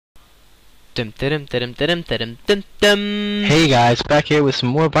Hey guys, back here with some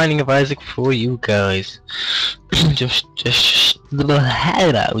more Binding of Isaac for you guys. just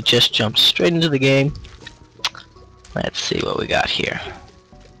jump straight into the game. Let's see what we got here.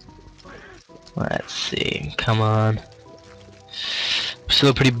 Let's see, come on. I'm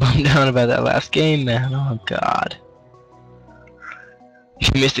still pretty bummed out about that last game, man. Oh god.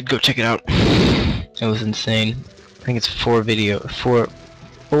 If you missed it, go check it out. It was insane. I think it's four video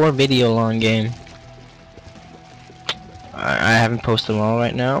long game. I haven't posted them all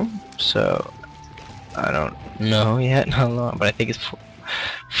right now, so I don't know yet how long, but I think it's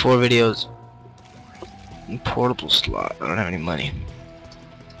four videos. Portable slot. I don't have any money.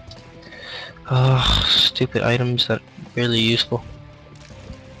 Oh, stupid items that are really useful.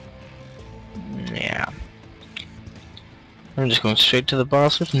 Yeah. I'm just going straight to the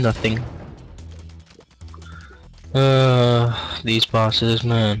boss with nothing. These bosses,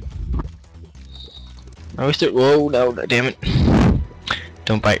 man. I wish there. Whoa, no, damn it.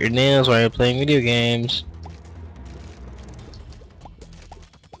 Don't bite your nails while you're playing video games.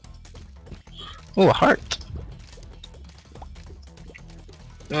 Oh, a heart.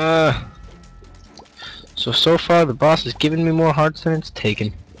 So far the boss is giving me more hearts than it's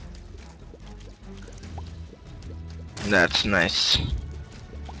taken. That's nice.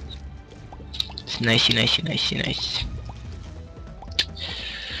 It's nicey.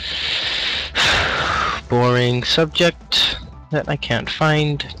 Boring subject that I can't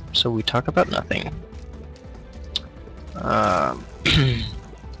find, so we talk about nothing.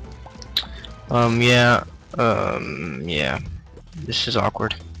 Yeah. This is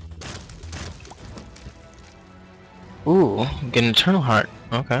awkward. Ooh, get an eternal heart.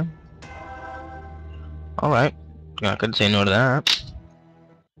 Okay. Alright. I couldn't say no to that.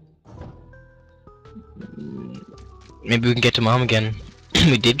 Maybe we can get to Mom again.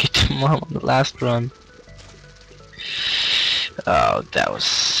 We did get to Mom on the last run. Oh, that was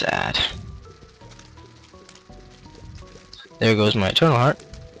sad. There goes my eternal heart.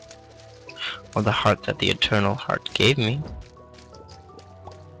 Or the heart that the eternal heart gave me.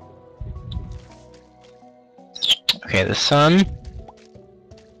 Okay, the sun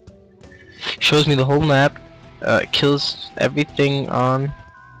shows me the whole map. Kills everything on.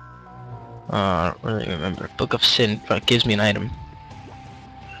 I don't really remember. Book of Sin, but gives me an item.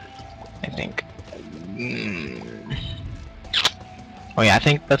 I think. Oh yeah, I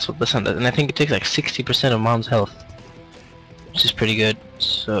think that's what the sun does, and I think it takes like 60% of Mom's health, which is pretty good.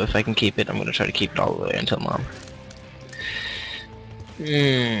 So if I can keep it, I'm gonna try to keep it all the way until Mom.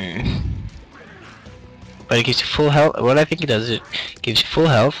 But it gives you full health. What I think it does is it gives you full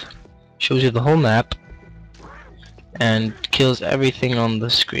health, shows you the whole map, and kills everything on the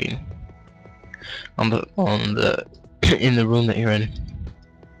screen. On the in the room that you're in.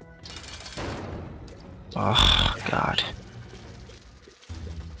 Oh god.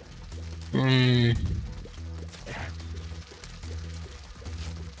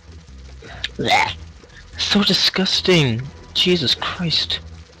 Blech. So disgusting. Jesus Christ.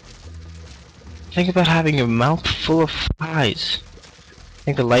 Think about having your mouth full of flies. I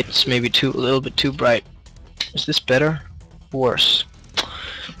think the light's maybe a little bit too bright. Is this better? Worse.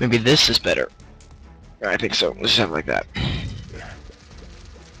 Maybe this is better. I think so. Let's just have it like that.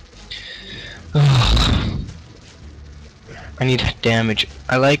 I need damage.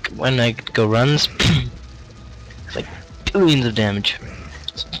 I like when I go runs. It's like billions of damage.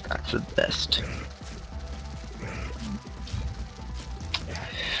 That's the best.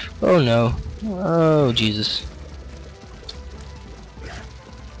 Oh no. Oh Jesus.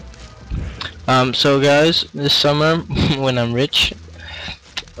 So guys, this summer when I'm rich,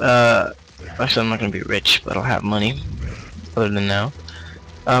 actually I'm not gonna be rich, but I'll have money other than now.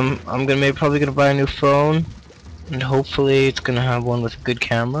 I'm probably gonna buy a new phone, and hopefully it's gonna have one with a good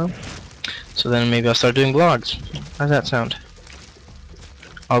camera. So then maybe I'll start doing vlogs. How's that sound?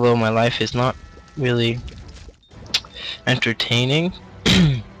 Although my life is not really entertaining.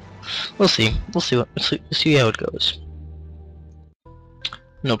 We'll see how it goes.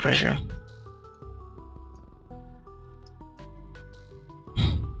 No pressure.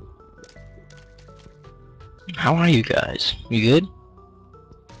 How are you guys? You good?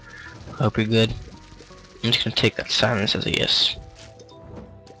 Hope you're good. I'm just gonna take that silence as a yes.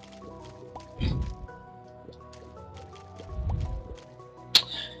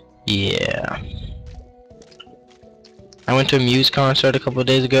 Yeah. I went to a Muse concert a couple of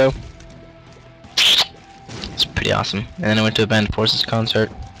days ago. It's pretty awesome. And then I went to a Band of Forces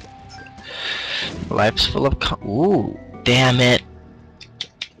concert. Life's full of ooh, damn it.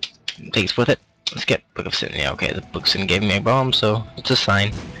 I think it's worth it. Let's get Book of Sin. Yeah, okay, the Book of Sin gave me a bomb, so it's a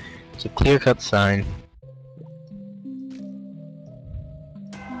sign. It's a clear-cut sign.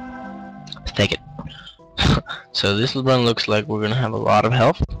 Let's take it. So this run looks like we're gonna have a lot of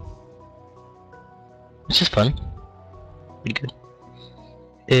health, which is fun. Pretty good.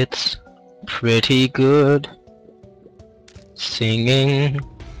 It's pretty good singing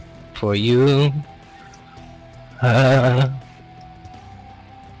for you.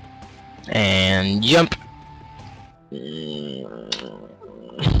 And jump.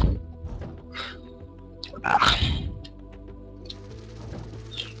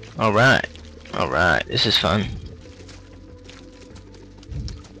 Alright. Alright, this is fun.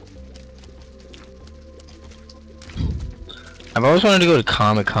 I've always wanted to go to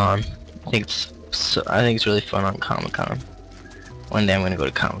Comic-Con. I think it's really fun on Comic-Con. One day I'm gonna go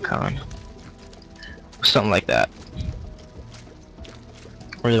to Comic-Con. Something like that.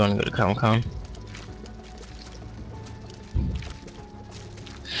 I really want to go to Comic-Con.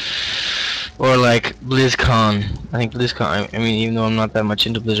 Or like BlizzCon. I think BlizzCon, I mean, even though I'm not that much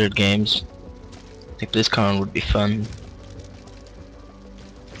into Blizzard games, I think BlizzCon would be fun.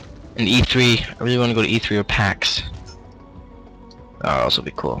 And E3, I really want to go to E3 or PAX. That would also be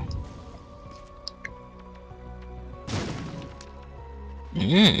cool.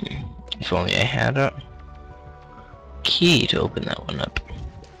 If only I had a key to open that one up.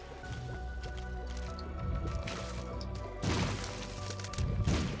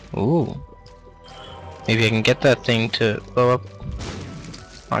 Ooh. Maybe I can get that thing to blow up.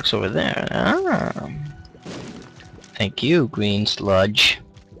 Mark's over there. Ah. Thank you, green sludge.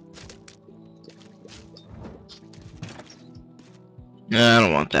 No, I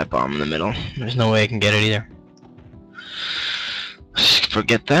don't want that bomb in the middle. There's no way I can get it either. Just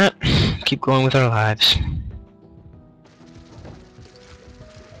forget that. Keep going with our lives.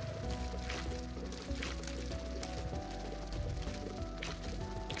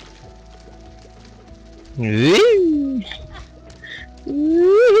 Woo!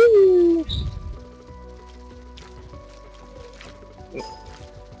 Woo!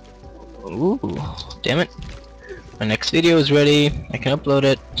 Ooh, damn it. My next video is ready. I can upload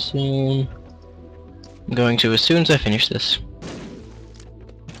it soon. I'm going to as soon as I finish this.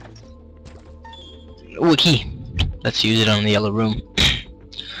 Ooh, a key. Let's use it on the yellow room.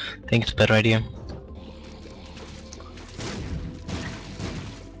 I think it's a better idea.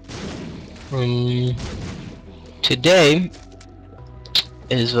 Today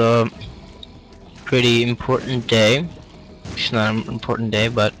is a pretty important day. It's not an important day,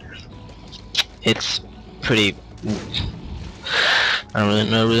 but it's pretty. I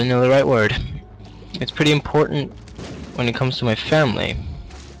don't really know the right word. It's pretty important when it comes to my family,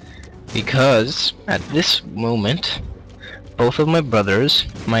 because at this moment, both of my brothers,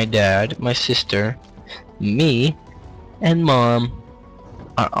 my dad, my sister, me, and mom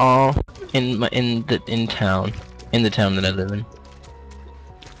are all in the town that I live in.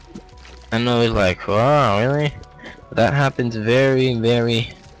 I know it's like, wow, really? But that happens very,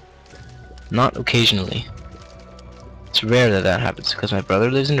 very not occasionally. It's rare that that happens because my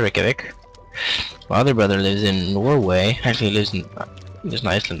brother lives in Reykjavik. My other brother lives in Norway. Actually, he lives in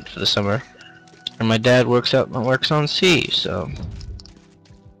Iceland for the summer. And my dad works on sea, so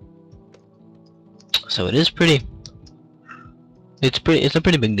it is pretty. It's a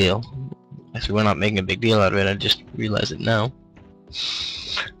pretty big deal. Actually, we're not making a big deal out of it. I just realized it now.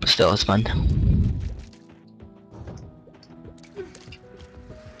 But still, it's fun.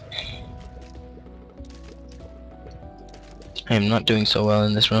 I am not doing so well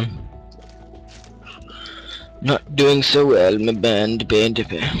in this run. Not doing so well, my band.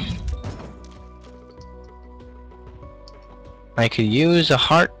 I could use a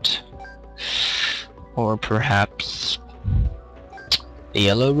heart, or perhaps the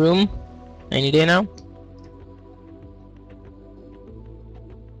yellow room any day now.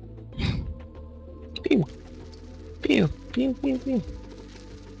 Pew, pew, pew, pew, pew.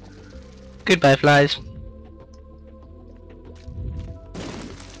 Goodbye, flies.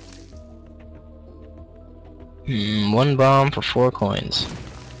 One bomb for 4 coins.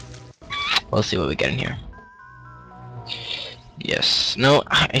 We'll see what we get in here. Yes. No,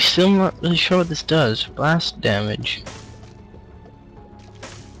 I still am not really sure what this does. Blast damage.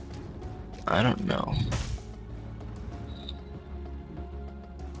 I don't know.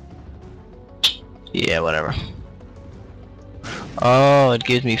 Yeah, whatever. Oh, it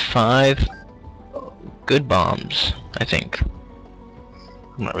gives me 5 good bombs, I think.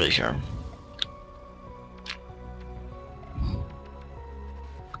 I'm not really sure.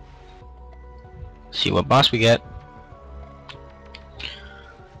 See what boss we get.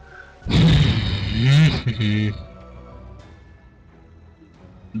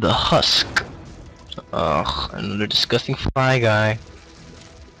 The husk. Ugh, another disgusting fly guy.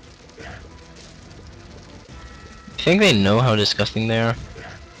 I think they know how disgusting they are.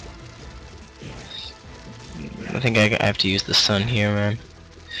 I think I have to use the sun here, man.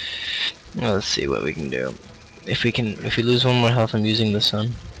 Well, let's see what we can do. If we lose one more health, I'm using the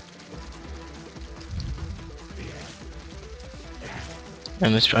sun.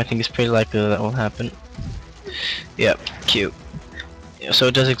 And I think it's pretty likely that will happen. Yep, cute. Yeah, so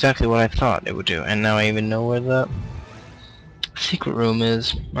it does exactly what I thought it would do, and now I even know where the secret room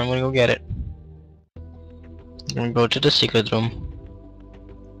is. I'm gonna go get it. I'm gonna go to the secret room.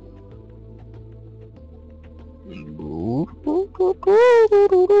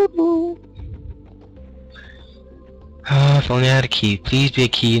 If only I had a key. Please be a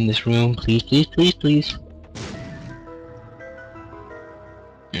key in this room. Please, please, please, please.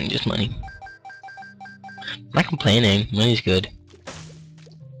 Just money. I'm not complaining. Money's good.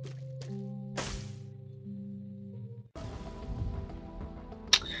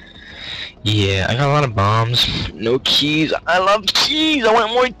 Yeah, I got a lot of bombs. No keys. I love keys. I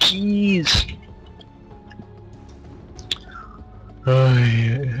want more keys.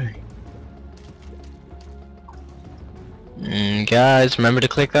 Guys, remember to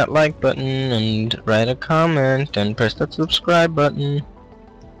click that like button and write a comment and press that subscribe button.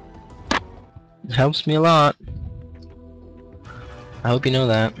 It helps me a lot. I hope you know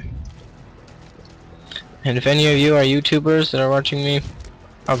that. And if any of you are YouTubers that are watching me,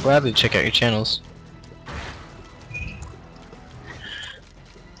 I'll gladly check out your channels.